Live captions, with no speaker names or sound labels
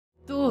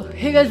तो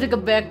hey guys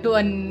welcome back to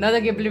another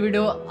game play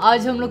video.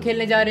 आज हम लोग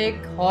खेलने जा रहे हैं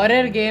एक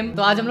हॉरर गेम।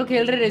 तो आज हम लोग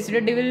खेल रहे हैं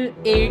रेसिडेंटेविल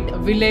 8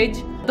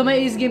 विलेज। तो मैं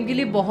इस गेम के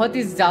लिए बहुत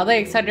ही ज्यादा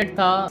एक्साइटेड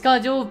था। इसका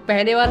जो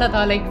पहले वाला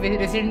था लाइक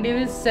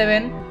रेसिडेंटेविल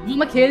 7 वो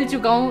मैं खेल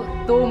चुका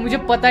हूँ, तो मुझे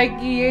पता है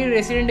कि ये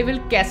रेसिडेंटेविल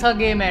कैसा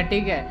गेम है,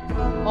 ठीक है।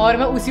 और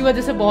मैं उसी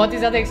वजह से बहुत ही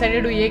ज्यादा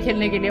एक्साइटेड हूँ ये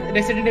खेलने के लिए।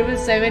 रेसिडेंटेविल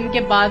 7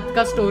 के बाद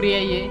का स्टोरी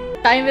है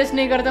ये। टाइम वेस्ट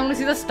नहीं करता, हम लोग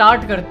सीधा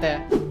स्टार्ट करते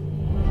हैं।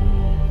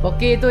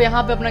 ओके तो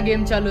यहाँ पे अपना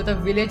गेम चालू होता है,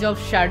 village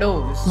of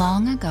shadows.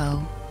 Long ago,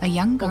 a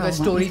young girl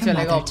went with her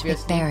mother to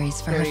pick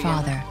berries for her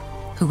father,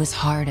 who was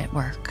hard at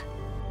work.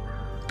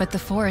 But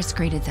the forest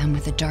greeted them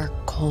with a dark,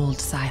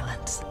 cold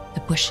silence,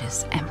 the bushes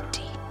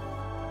empty.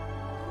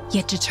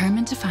 Yet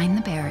determined to find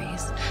the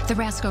berries, the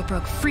rascal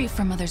broke free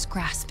from Mother's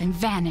grasp and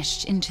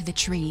vanished into the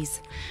trees.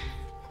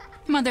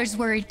 Mother's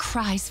worried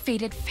cries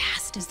faded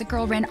fast as the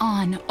girl ran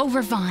on,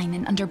 over vine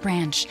and under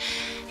branch,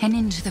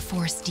 and into the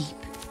forest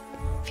deep.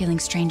 Feeling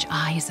strange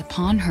eyes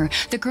upon her,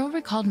 the girl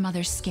recalled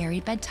Mother's scary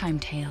bedtime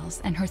tales,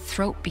 and her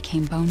throat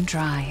became bone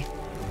dry.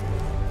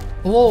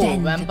 Whoa,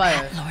 then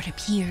vampire. the Bat Lord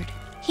appeared.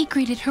 He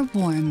greeted her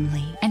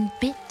warmly and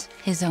bit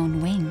his own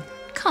wing.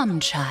 "Come,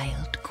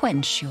 child,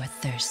 quench your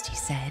thirst,"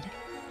 he said.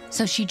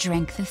 So she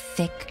drank the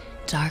thick,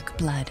 dark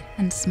blood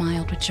and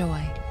smiled with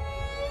joy.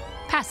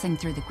 Passing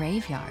through the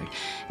graveyard,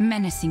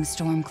 menacing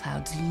storm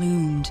clouds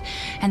loomed,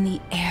 and the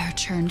air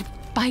turned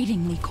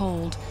bitingly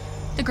cold.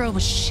 The girl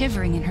was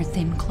shivering in her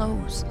thin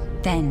clothes.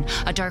 Then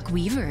a dark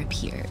weaver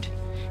appeared,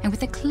 and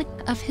with a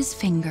click of his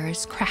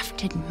fingers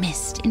crafted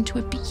mist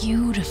into a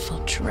beautiful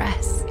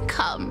dress.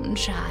 "Come,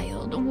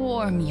 child,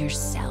 warm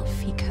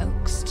yourself," he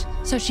coaxed.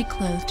 So she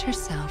clothed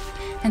herself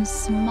and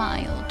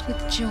smiled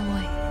with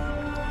joy.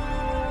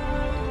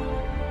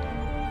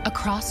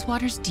 Across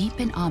waters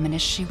deep and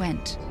ominous she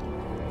went,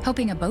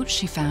 hoping a boat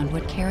she found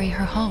would carry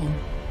her home.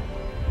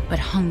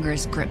 But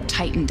hunger's grip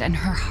tightened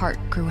and her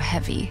heart grew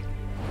heavy.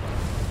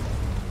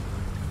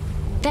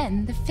 Then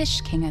the Fish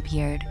King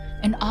appeared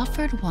and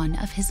offered one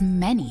of his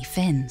many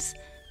fins.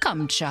 "Come,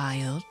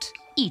 child,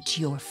 eat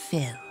your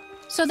fill."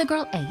 So the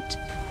girl ate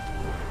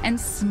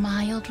and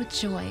smiled with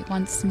joy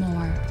once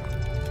more.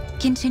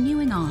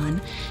 Continuing on,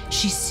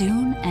 she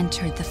soon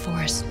entered the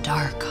forest's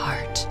dark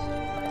heart.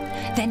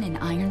 Then an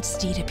iron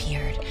steed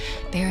appeared,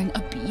 bearing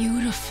a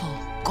beautiful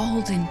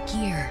golden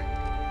gear.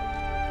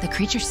 The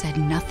creature said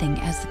nothing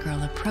as the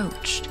girl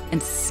approached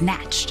and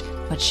snatched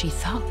what she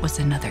thought was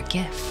another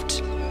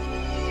gift.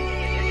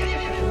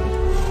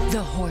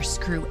 The horse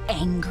grew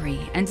angry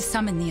and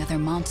summoned the other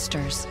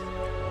monsters.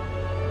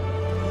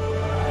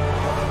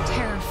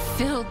 Terror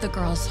filled the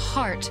girl's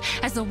heart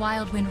as the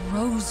wild wind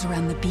rose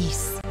around the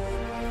beasts.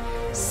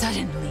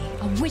 Suddenly,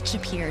 a witch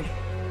appeared,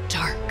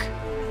 dark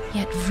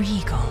yet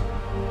regal.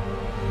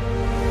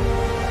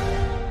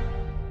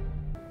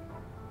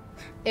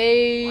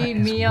 Hey,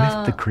 Mia.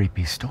 With the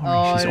creepy story.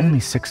 She's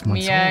only 6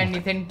 months Mia old.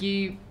 Nathan की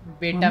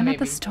बेटा Woman में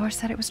at the store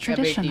said it was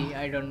traditional.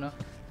 I don't know.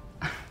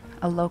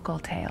 A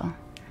local tale.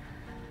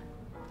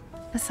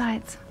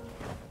 Besides,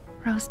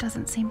 Rose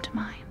doesn't seem to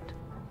mind.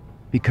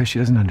 Because she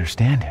doesn't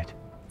understand it.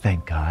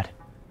 Thank God.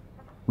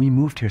 We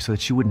moved here so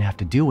that she wouldn't have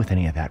to deal with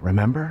any of that,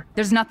 remember?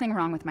 There's nothing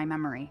wrong with my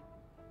memory.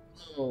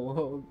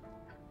 Oh.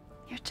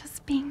 You're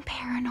just being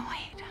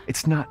paranoid.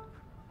 It's not...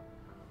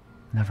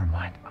 Never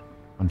mind.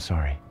 I'm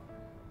sorry.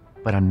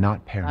 But I'm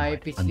not paranoid.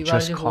 I'm पिछली बार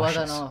just जो हुआ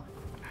था cautious.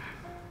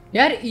 ना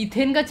यार,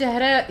 ethane का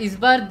चेहरा इस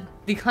बार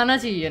दिखाना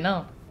चाहिए ना।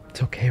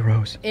 It's okay,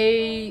 Rose.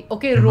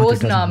 Okay, Your mother Rose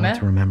doesn't नाम want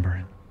है। to remember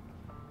it.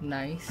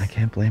 Nice. I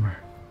can't blame her.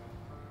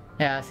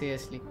 Yeah,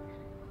 seriously.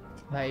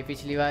 भाई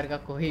पिछली बार का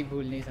कोई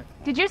भूल नहीं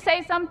सकता। Did you say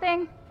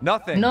something?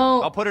 Nothing. No.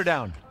 I'll put her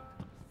down.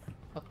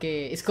 Okay,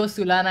 इसको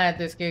सुलाना है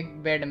तो इसके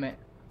बेड में।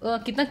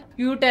 कितना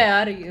क्यूट है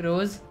यार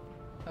रोज।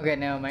 Okay,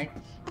 never mind.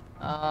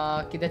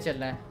 किधर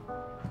चलना है?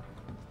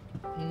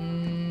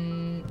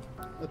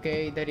 Okay,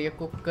 इधर ये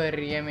कुक कर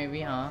रही है मे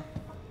बी। हाँ,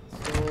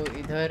 तो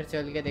इधर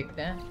चल के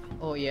देखते हैं।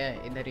 ओह ये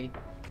इधर ही।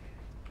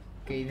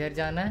 Okay, इधर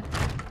जाना है।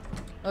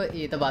 ओह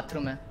ये तो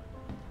बाथरूम है।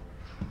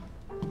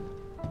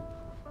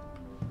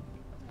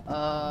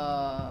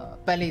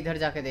 पहले इधर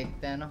जाके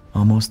देखते हैं ना।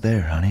 Almost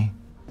there, honey.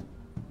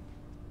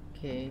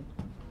 Okay.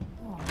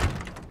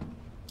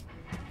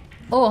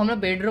 ओह हम लोग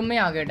बेडरूम में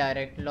आ गए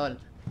डायरेक्ट। लॉल।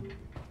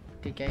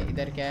 ठीक है,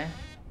 इधर क्या है?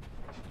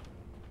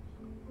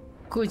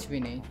 कुछ भी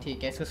नहीं।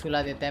 ठीक है, इसको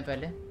सुला देते हैं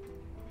पहले।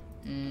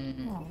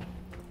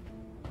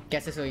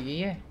 कैसे सोएगी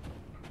ये?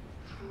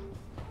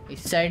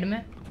 इस साइड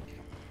में?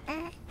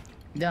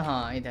 इधर?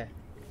 हाँ इधर।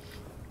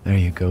 There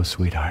you go,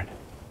 sweetheart.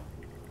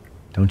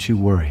 Don't you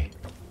worry.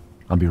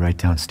 I'll be right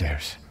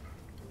downstairs.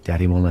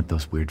 Daddy won't let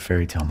those weird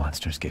fairy tale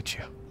monsters get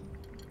you.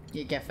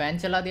 ये क्या फैन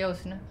चला दिया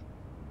उसने?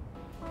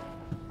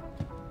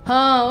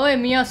 हाँ ओए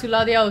मियाँ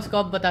सुला दिया उसको।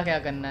 अब बता क्या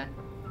करना है।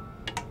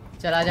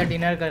 चला जा,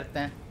 डिनर करते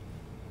हैं।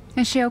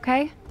 Is she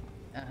okay?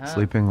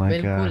 Sleeping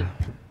like बिल्कुल।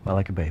 well,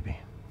 like a baby.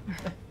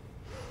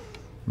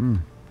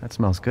 That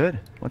smells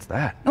good. What's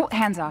that? Oh,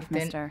 hands off,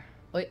 mister.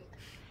 ओए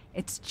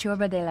It's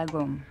churba de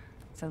legume.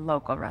 It's a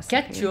local क्या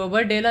recipe.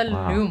 चोबर della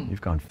Wow, loom?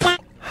 you've gone.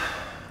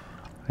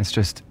 It's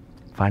just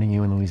finding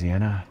you in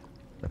Louisiana.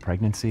 The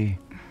pregnancy,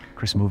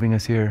 Chris moving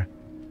us here,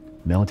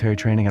 military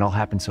training, it all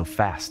happened so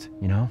fast,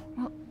 you know?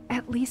 Well,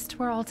 at least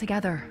we're all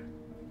together.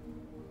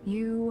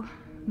 You,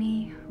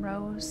 me,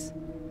 Rose.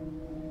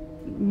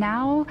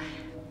 Now,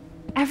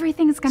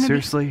 everything's gonna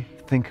Seriously?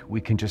 Think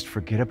we can just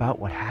forget about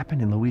what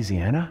happened in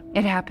Louisiana?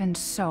 It happened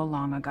so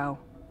long ago.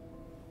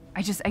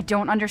 I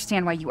don't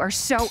understand why you are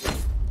so...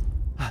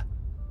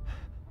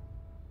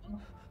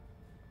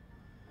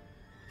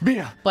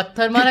 Mia!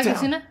 पत्थर मारा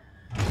किसी ने?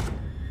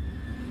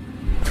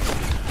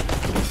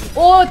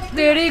 ओ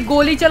तेरी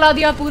गोली चला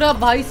दिया पूरा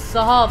भाई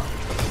साहब,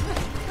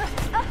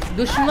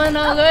 दुश्मन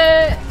आ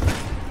गए।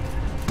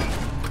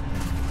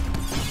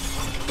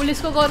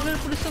 पुलिस को कॉल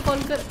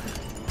कर।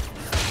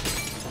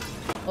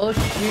 ओ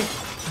शिट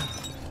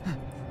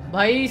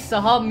भाई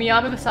साहब,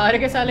 मियाँ पे सारे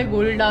के सारे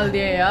गोली डाल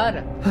दिए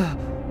यार।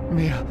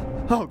 Mia,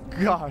 oh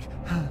God.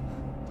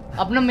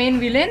 अपना मेन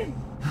विलेन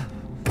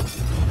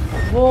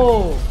वो।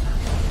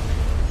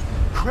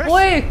 Chris?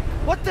 ओए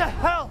What the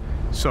hell?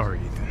 Sorry,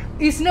 Ethan.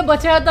 इसने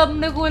बचाया था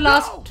अपने को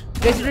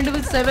लास्ट रेसिडेंट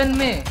एविल 7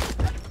 में।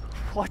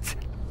 What?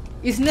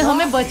 इसने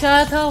हमें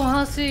बचाया था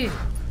वहां से।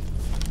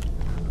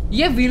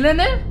 ये विलन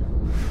है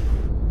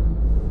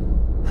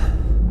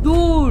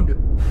डूड,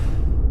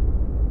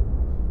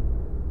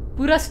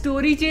 पूरा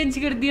स्टोरी चेंज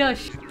कर दिया।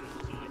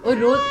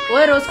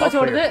 ओए रोज को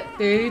छोड़ दे,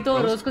 तेरी तो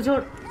रोज को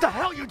छोड़। What the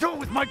hell you doing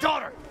with my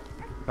daughter?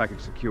 Package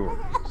secure,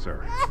 sir.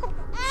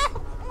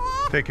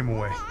 Take him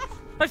away.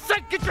 I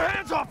said get your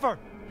hands off her!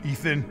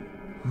 Ethan,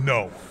 no.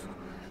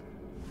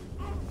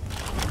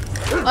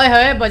 आय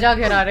हाय बजा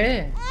घेरा रे।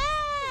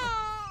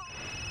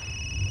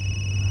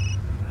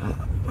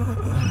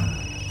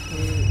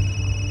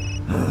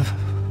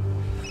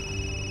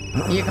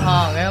 ये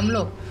कहाँ आ गए हम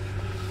लोग?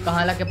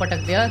 कहाँ लाके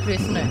पटक दिया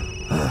क्रिस ने?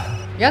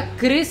 यार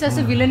क्रिस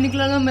ऐसे विलेन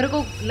निकला ना, मेरे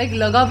को लाइक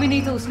लगा भी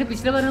नहीं था। उसने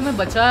पिछले बार हमें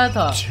बचाया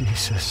था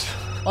Jesus.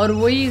 और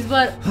वही इस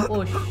बार।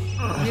 Oh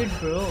shit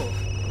bro,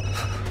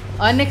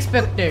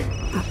 unexpected.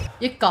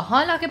 ये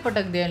कहाँ लाके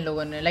पटक दिया इन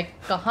लोगों ने? लाइक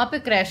कहाँ पे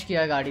क्रैश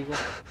किया गाड़ी को?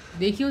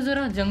 देखियो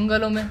जरा,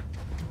 जंगलों में।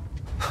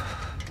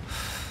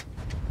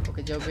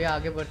 ओके जब भी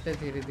आगे बढ़ते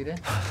धीरे धीरे।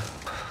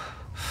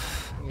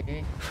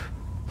 ये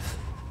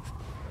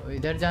तो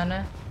इधर जाना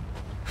है,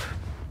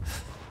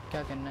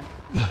 क्या करना है?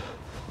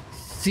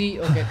 सी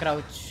ओके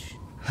क्राउच।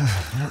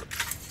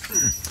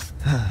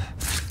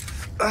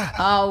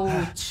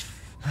 आउच,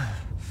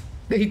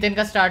 इतन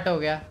का स्टार्ट हो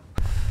गया।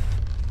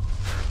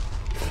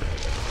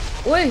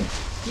 ओए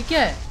ये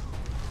क्या है?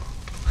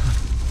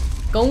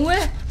 कौवे?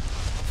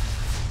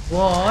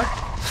 व्हाट?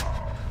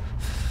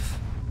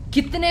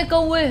 कितने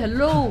कौवे?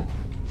 हेलो,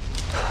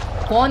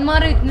 कौन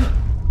मारे इतने?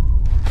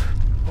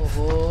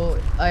 ओहो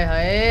आय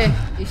हाय।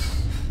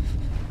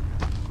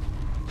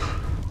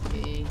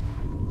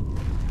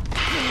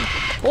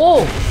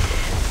 ओह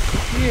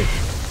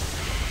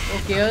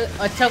ओके,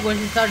 अच्छा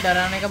कोशिश था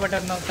डराने का, बट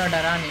मैं उतना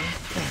डरा नहीं।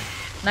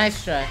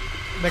 Nice try,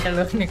 better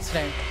luck next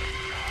time.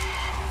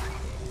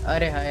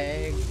 अरे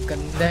हाय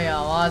गंदे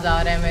आवाज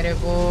आ रहे हैं मेरे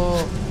को।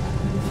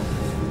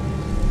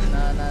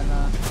 ना ना ना।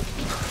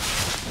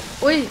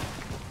 ओए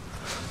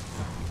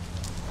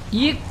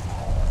ये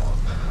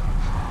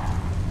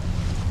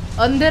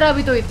अंधेरा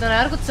भी तो इतना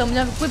यार, कुछ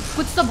समझा,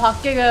 कुछ तो भाग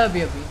के गया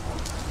अभी।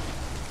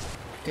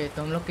 ओके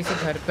तो हम लोग किसी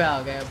घर पे आ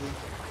गए अभी।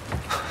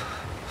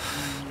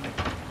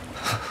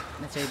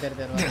 अच्छा इधर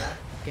दरवाजा।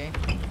 ओके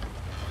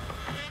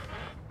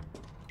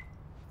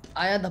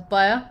आया, धप्पा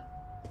आया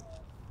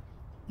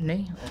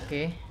नहीं?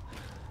 ओके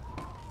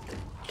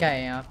क्या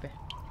है यहाँ पे?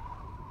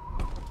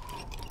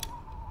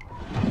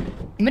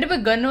 मेरे पे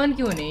गन वन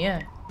क्यों नहीं है?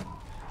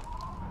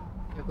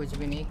 ये कुछ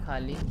भी नहीं,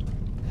 खाली।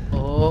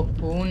 ओह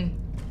खून।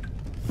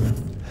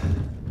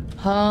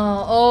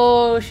 हाँ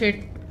ओह शिट,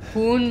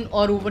 खून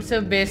और ऊपर से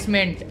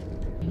बेसमेंट।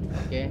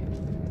 ओके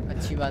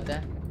अच्छी बात है।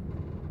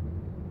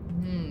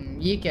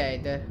 ये क्या है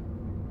इधर?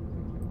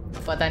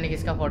 पता नहीं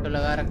किसका फोटो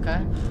लगा रखा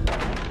है।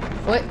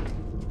 ओए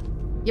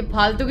ये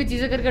फालतू की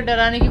चीजें करके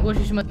डराने की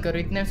कोशिश मत करो,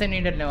 इतने से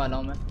नहीं डरने वाला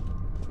हूँ मैं।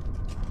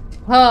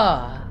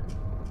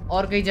 हाँ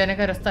और कहीं जाने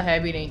का रास्ता है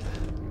भी नहीं,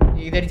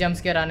 इधर जंप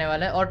स्केयर आने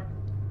वाला है। और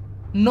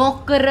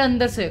नॉक कर रहा है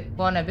अंदर से।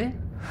 कौन है बे?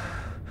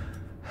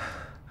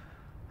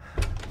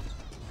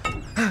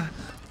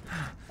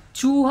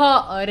 चूहा।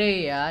 अरे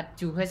यार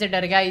चूहे से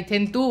डर गया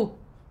इथेन तू।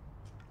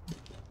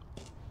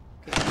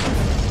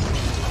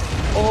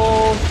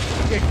 ओह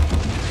शिट,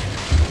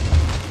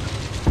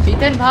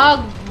 इथेन भाग,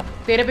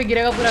 तेरे पे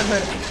गिरेगा पूरा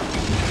घर।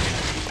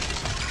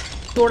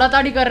 तोड़ा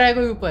ताड़ी कर रहा है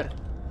कोई ऊपर,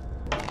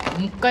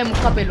 मुक्का ही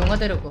मुक्का पे लूंगा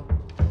तेरे को।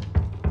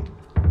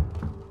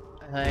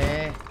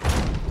 Hi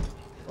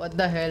what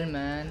the hell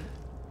man.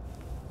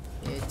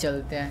 ये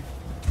चलते हैं।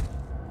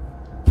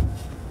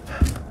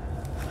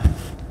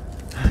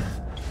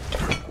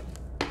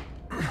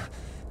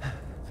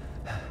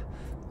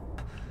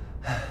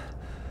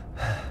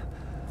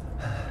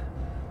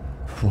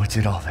 What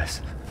did all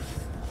this?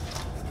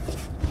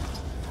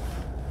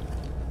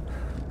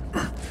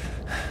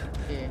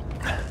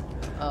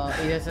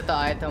 इधर से तो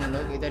आए थे हम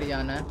लोग, इधर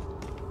जाना है।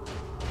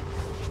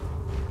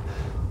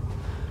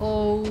 O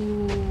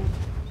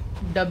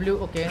W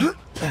okay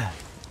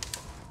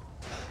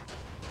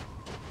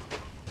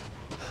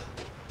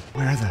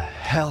Where the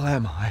hell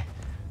am I?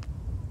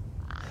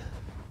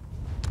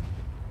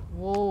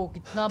 वो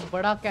कितना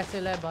बड़ा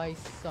कैसल है भाई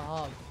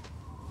साहब।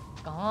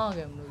 कहाँ आ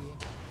गए हम लोग ये?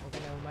 ओके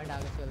नेवर माइंड,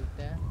 आगे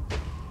चलते हैं।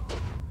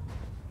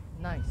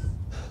 नाइस।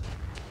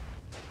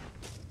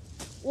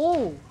 ओ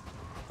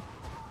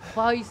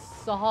भाई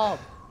साहब,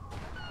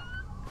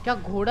 क्या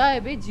घोड़ा है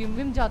बे? जिम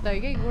विम जाता है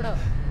क्या ये घोड़ा?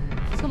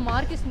 इसको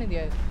मार किसने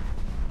दिया है?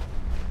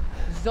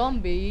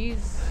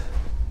 ज़ॉम्बीज़।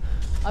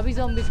 अभी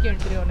ज़ॉम्बीज़ की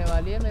एंट्री होने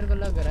वाली है मेरे को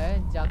लग रहा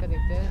है। जाकर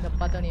देखते हैं,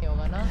 धप्पा तो नहीं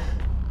होगा ना?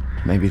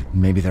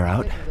 Maybe they're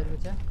out.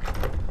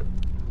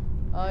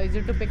 Is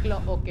it to pick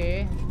lock?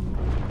 Okay.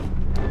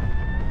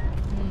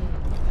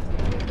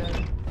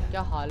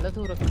 क्या हालत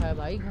हो रखा है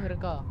भाई घर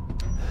का।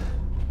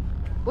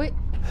 ओए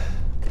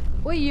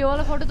ओए, ये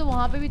वाला फोटो तो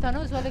वहाँ पे भी था ना,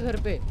 उस वाले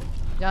घर पे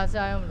जहाँ से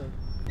आए हम लोग।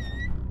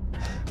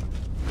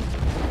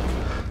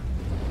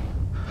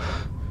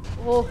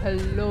 ओ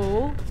हेलो,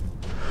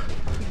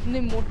 इतने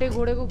मोटे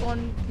घोड़े को कौन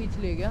खींच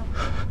ले गया?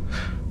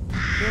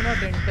 डू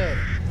नॉट एंटर,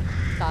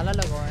 ताला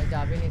लगा हुआ है,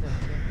 जा भी नहीं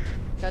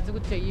सकते। शायद से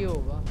कुछ चाहिए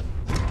होगा।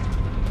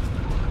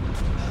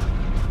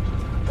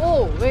 ओ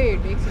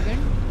वेट एक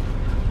सेकेंड,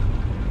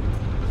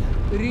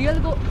 रियल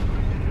को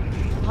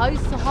भाई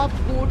साहब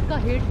कोट का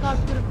हेड काट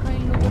के रखा है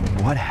इन लोगों ने।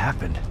 What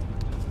happened?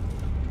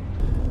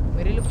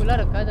 मेरे लिए खुला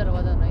रखा है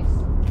दरवाजा। नाइस।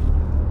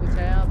 कुछ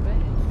है यहाँ पे?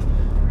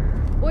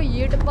 ओ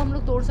ये डब्बा हम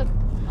लोग तोड़ सकते।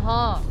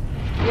 हाँ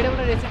ये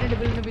डब्बा रेसिडेंट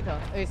एविल में भी था,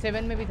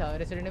 7 में भी था,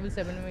 रेसिडेंट एविल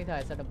 7 में भी था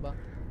ऐसा डब्बा।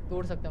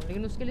 तोड़ सकते हैं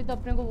लेकिन उसके लिए तो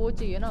अपने को वो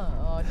चाहिए ना,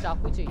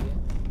 चाकू चाहिए।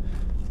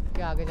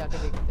 क्या आगे जाके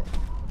देखते हैं।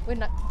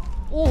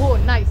 ओहो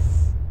नाइस,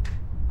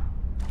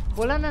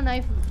 बोला ना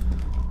नाइफ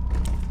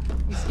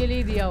इसके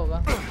लिए दिया होगा।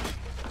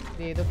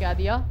 दे दो। क्या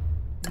दिया?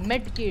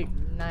 Made kit.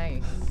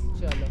 नाइस।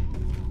 चलो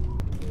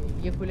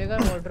ये खुलेगा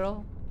वॉर्डरोब?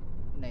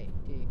 नहीं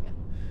ठीक है।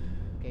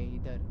 ओके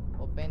इधर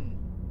ओपन,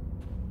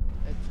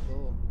 लेट्स गो।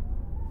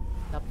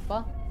 धप्पा।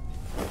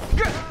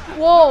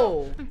 वो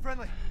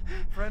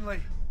Friendly.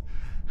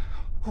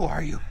 Who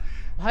are you?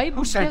 भाई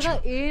Who sent का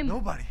you? M.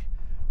 Nobody.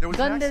 There was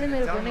an gun they they accident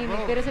मेरे को। down the नहीं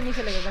road. तेरे से नहीं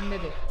चलेगा, गन दे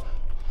दे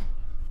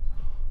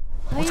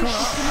भाई। कितना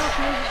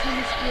क्लोज इसने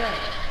मिस किया।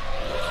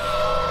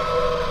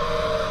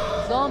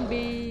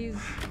 Zombies.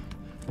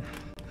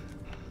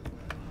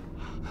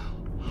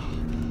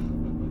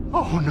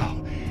 Oh no.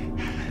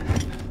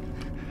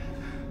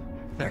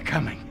 They're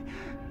coming.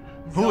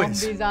 Who is?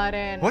 Zombies आ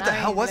रहे हैं। What the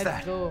hell was Let's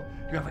that? go.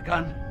 Do you have a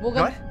gun? वो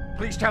gun What?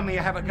 Please tell me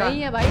you have a gun.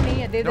 नहीं है भाई, नहीं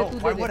है। दे दे No, तू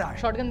why they would they.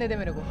 I? Shotgun दे दे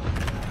मेरे को।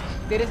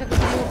 तेरे से कुछ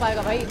नहीं हो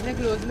पाएगा भाई, इतने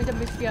क्लोज में जब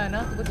मिस किया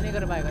ना तो कुछ नहीं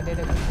कर पाएगा। दे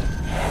दे।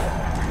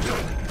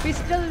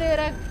 पिस्टल दे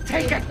रहा है।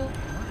 Take it. तो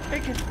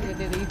Take it. They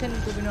they Ethan,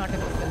 तू भी नाटक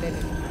पिस्टल दे दे।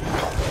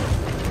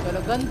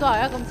 चलो गन तो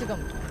आया कम से कम,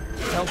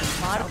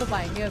 मार तो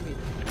पाएंगे अभी।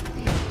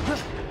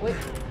 ओए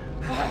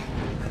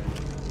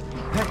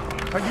Hey,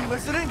 are you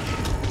listening?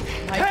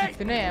 भाई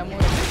कितने एमो।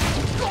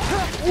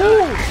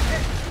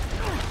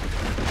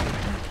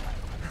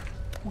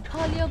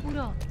 उठा लिया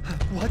पूरा।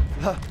 What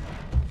the?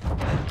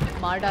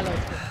 मार डाला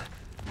उसको।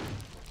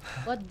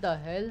 What the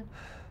hell?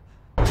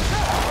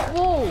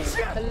 वो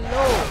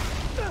हेलो,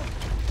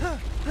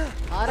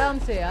 आराम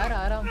से यार,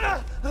 आराम से।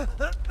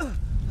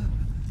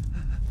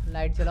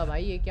 लाइट चला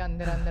भाई। ये क्या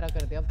अंधेरा अंधेरा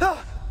कर दिया।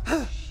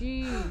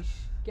 शीश,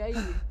 क्या ये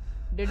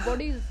डेड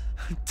बॉडीज?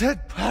 Dead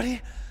body?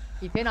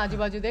 इतने आजू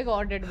बाजू देख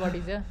और डेड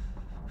बॉडीज है।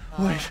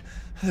 Wait,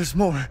 there's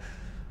more.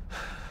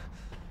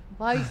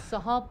 भाई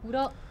साहब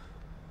पूरा।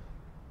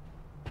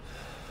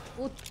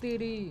 ओ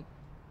तेरी,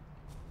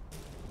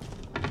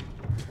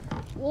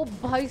 ओ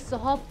भाई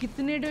साहब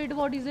कितने डेड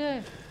बॉडीज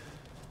है।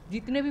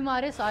 जितने भी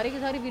मारे सारे के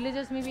सारे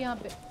विलेजेस में भी यहाँ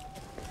पे।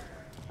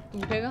 तू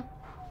उठेगा?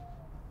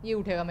 ये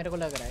उठेगा मेरे को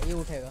लग रहा है, ये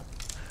उठेगा।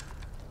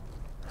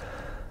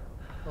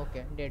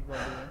 ओके डेड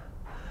बॉडी है।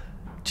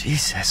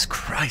 Jesus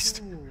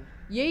Christ.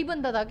 यही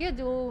बंदा था क्या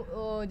जो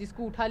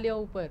जिसको उठा लिया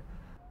ऊपर?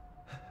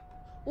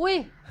 ओए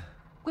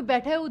कोई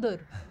बैठा है उधर।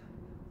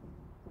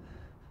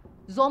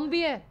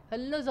 ज़ॉम्बी है।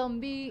 हेलो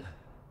ज़ॉम्बी,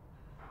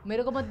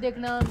 मेरे को मत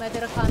देखना, मैं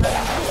तेरा खाना नहीं।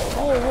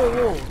 वो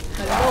हेलो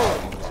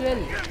चिल।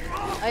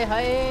 आए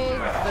हाय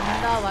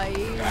गंदा भाई,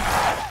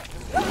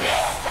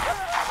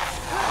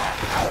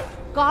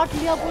 काट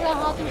लिया पूरा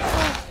हाथ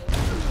उसको।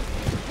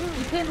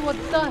 Ethane what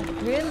the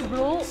hell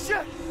bro,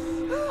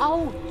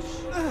 ouch.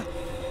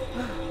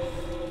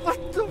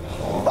 What the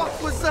fuck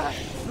was that?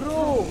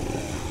 Bro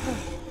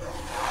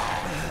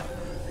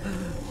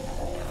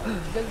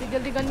जल्दी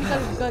जल्दी गन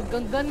निकाल।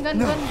 Gun gun gun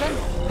gun gun.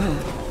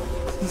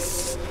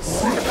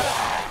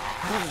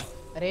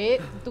 अरे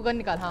तू गन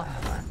निकाल। हाँ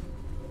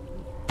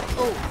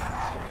ओ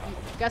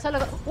कैसा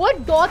लगा? वो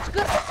डॉच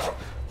कर,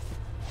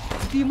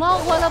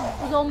 दिमाग वाला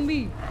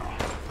ज़ॉम्बी।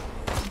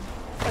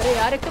 अरे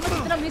यार एक तो मैं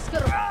कितना मिस कर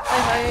रहा हूँ।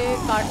 हाय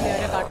काट लिया,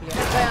 अरे काट लिया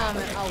गया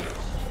मैं। आउट।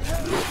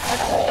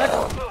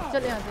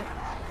 चल यहाँ से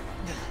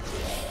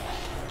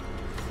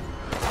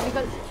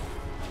निकल।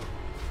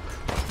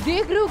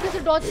 देख रहे हो कैसे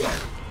डॉच?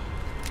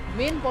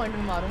 मेन पॉइंट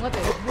में मारूंगा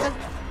तेरे। निकल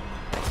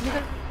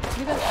निकल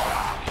निकल।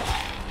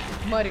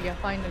 मर गया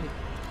फाइनली।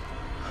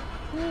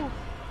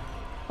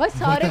 भाई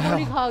सारे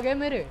गोली खा गए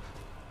मेरे।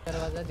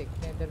 दरवाजा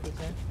देखते हैं इधर कुछ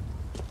है।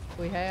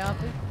 कोई है यहाँ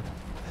पे?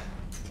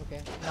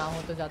 ओके ना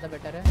हो तो ज़्यादा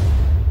बेटर है।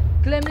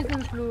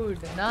 केमिकल फ्लूइड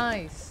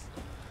नाइस,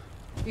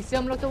 इससे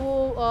हम लोग तो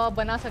वो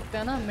बना सकते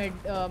हैं ना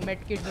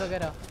मेड किट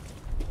वगैरह।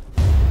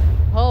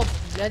 Herb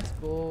let's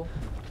go.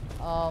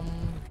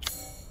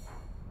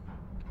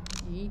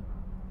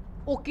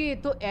 ओके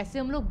तो ऐसे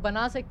हम लोग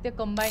बना सकते हैं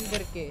कंबाइन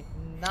करके।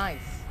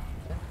 नाइस।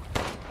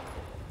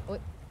 ओए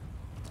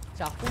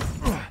चाकू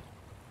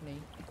नहीं,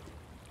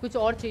 कुछ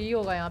और चाहिए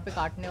होगा यहाँ पे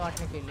काटने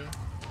वाटने के लिए।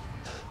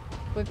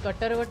 कोई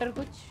कटर वटर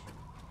कुछ?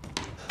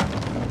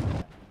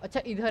 अच्छा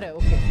इधर है।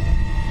 Okay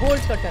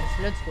bolt cutters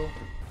let's go.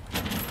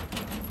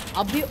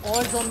 अब भी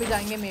और ज़ॉम्बी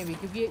जाएंगे मे बी,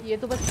 क्योंकि ये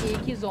तो बस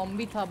एक ही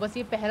ज़ॉम्बी था, बस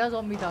ये पहला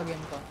ज़ॉम्बी था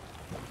गेम का।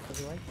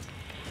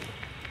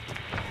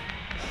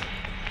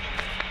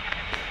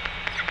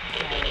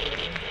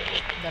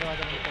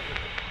 दरवाजा नहीं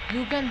कर।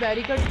 You can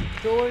barricade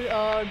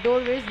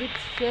doorways with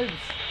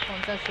shelves. कौन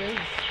सा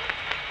शेल्व्स?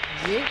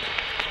 ये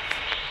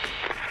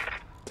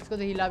इसको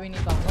तो हिला भी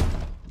नहीं पाऊंगा।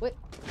 ओए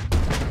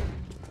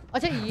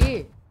अच्छा ये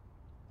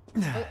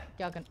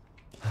क्या करना?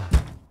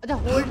 अच्छा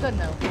होल्ड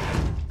करना है।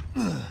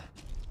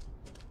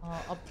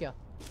 हाँ अब क्या?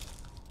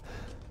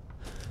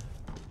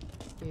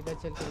 इधर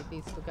चल के देखते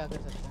इसको क्या कर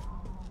सकते हैं।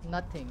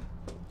 नथिंग।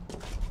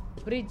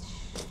 ब्रिज।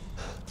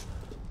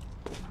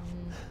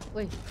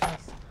 ओए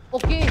नाइस।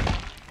 ओके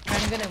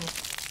हैंडगन है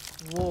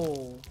वो।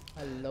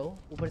 हेलो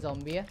ऊपर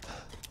ज़ॉम्बी है।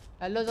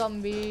 हेलो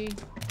ज़ॉम्बी,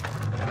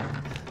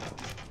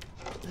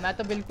 मैं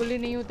तो बिल्कुल ही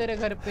नहीं हूँ तेरे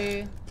घर पे।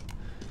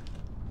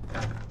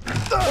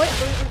 ओए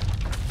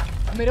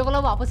मेरे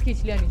को वापस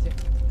खींच लिया नीचे।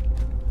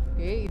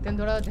 ओके इतने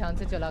थोड़ा ध्यान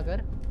से चला कर।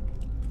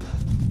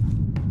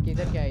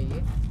 इधर क्या है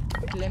ये?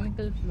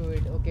 Chemical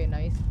fluid. Okay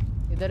nice.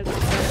 इधर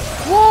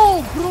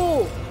वो bro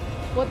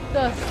what the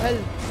hell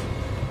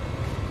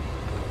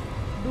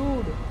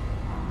dude,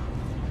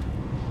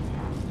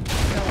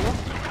 क्या हुआ?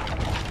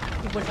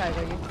 ऊपर से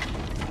आएगा ये,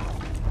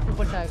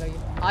 ऊपर से आएगा ये।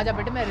 आजा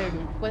बेटे मैं रेडी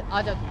हूँ,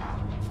 आजा तू।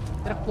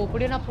 तेरा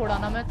खोपड़ी ना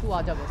फोड़ाना मैं, तू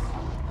आजा बस।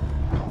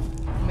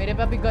 मेरे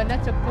पे अभी गन है,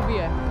 चक्कू भी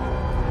है।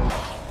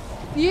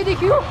 ये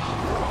देखियो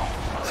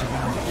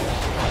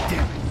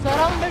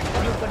सराउंडेड।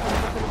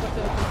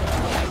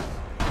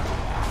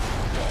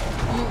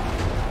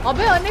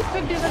 अबे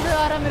अनएक्सपेक्टेड नजर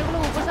आ रहा है मेरे को,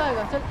 ऊपर से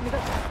आएगा। चल निकल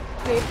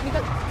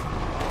निकल,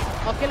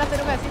 अकेला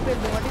तेरे को ऐसे ही फेंक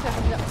दूंगा ठीक है?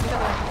 निकल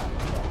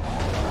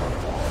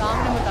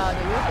सामने मत आ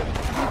जाइए।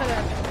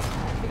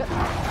 निकल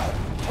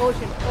oh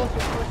shit oh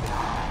shit oh shit.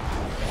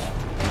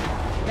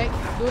 नहीं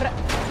दूर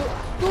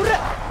दूर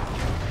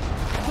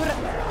दूर।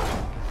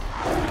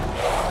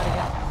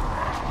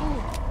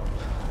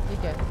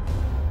 ठीक है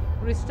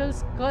क्रिस्टल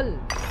स्कल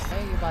है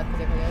ये। बात में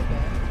देखा जाए क्या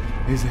है?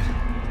 Is it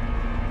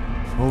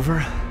over?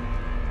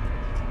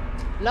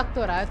 लग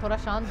तो रहा है थोड़ा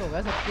शांत हो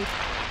गया सब कुछ।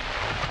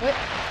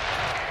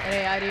 अरे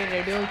यार ये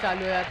रेडियो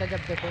चालू हो जाता है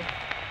जब देखो।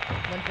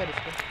 बंद कर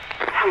इसको।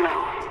 Hello.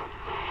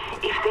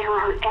 If there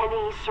are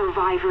any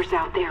survivors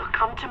out there,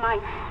 come to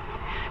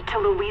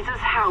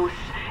Louisa's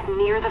house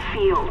near the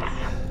fields.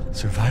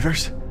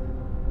 Survivors?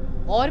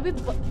 और भी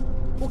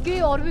ओके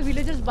और भी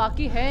विलेजर्स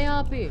बाकी है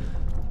यहाँ पे,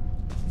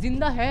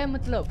 जिंदा है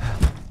मतलब।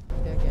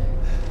 क्या क्या है?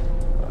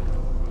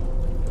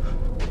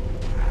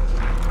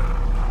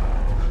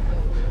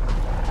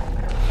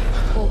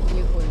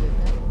 ये खोल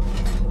देते हैं।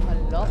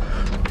 अल्लाह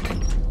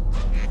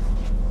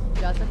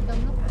जा सकते हम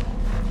लोग।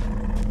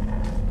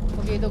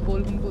 ओके तो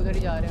गोल घूम के उधर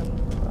ही जा रहे हैं हम।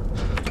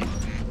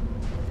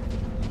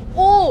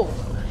 ओ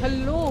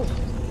हेलो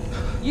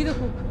ये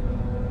देखो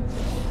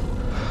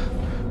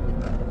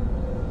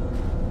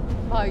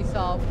भाई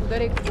साहब,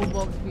 उधर एक वो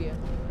बॉक्स भी है।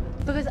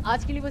 तो बस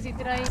आज के लिए बस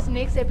इतना ही। इस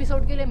नेक्स्ट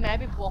एपिसोड के लिए मैं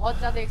भी बहुत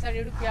ज़्यादा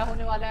एक्साइटेड हूँ क्या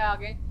होने वाला है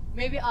आगे।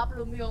 मे भी आप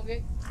लोग भी होंगे।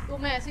 तो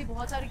मैं ऐसे ही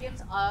बहुत सारे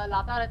गेम्स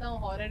लाता रहता हूँ,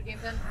 हॉरर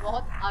गेम्स एंड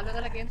बहुत अलग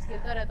अलग गेम्स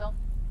खेलता रहता हूँ।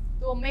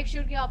 तो मेक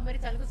श्योर कि आप मेरे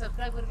चैनल को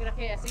सब्सक्राइब करके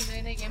रखें ऐसे ही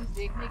नए नए गेम्स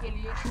देखने के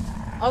लिए।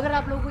 अगर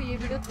आप लोगों को ये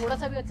वीडियो थोड़ा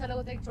सा भी अच्छा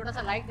लगा तो एक छोटा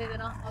सा लाइक दे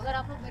देना। अगर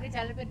आप लोग मेरे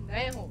चैनल पे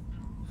नए हो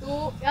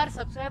तो यार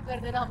सब्सक्राइब कर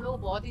देना। हम लोग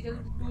को बहुत ही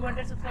जल्दी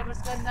 200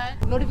 सब्सक्राइबर्स करना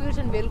है।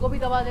 नोटिफिकेशन बेल को भी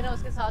दबा देना,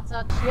 उसके साथ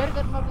साथ शेयर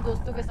करना अपने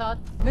दोस्तों के साथ।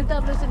 मिलता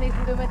है आप लोग से नेक्स्ट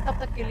वीडियो में, तब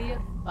तक के लिए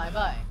बाय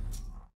बाय।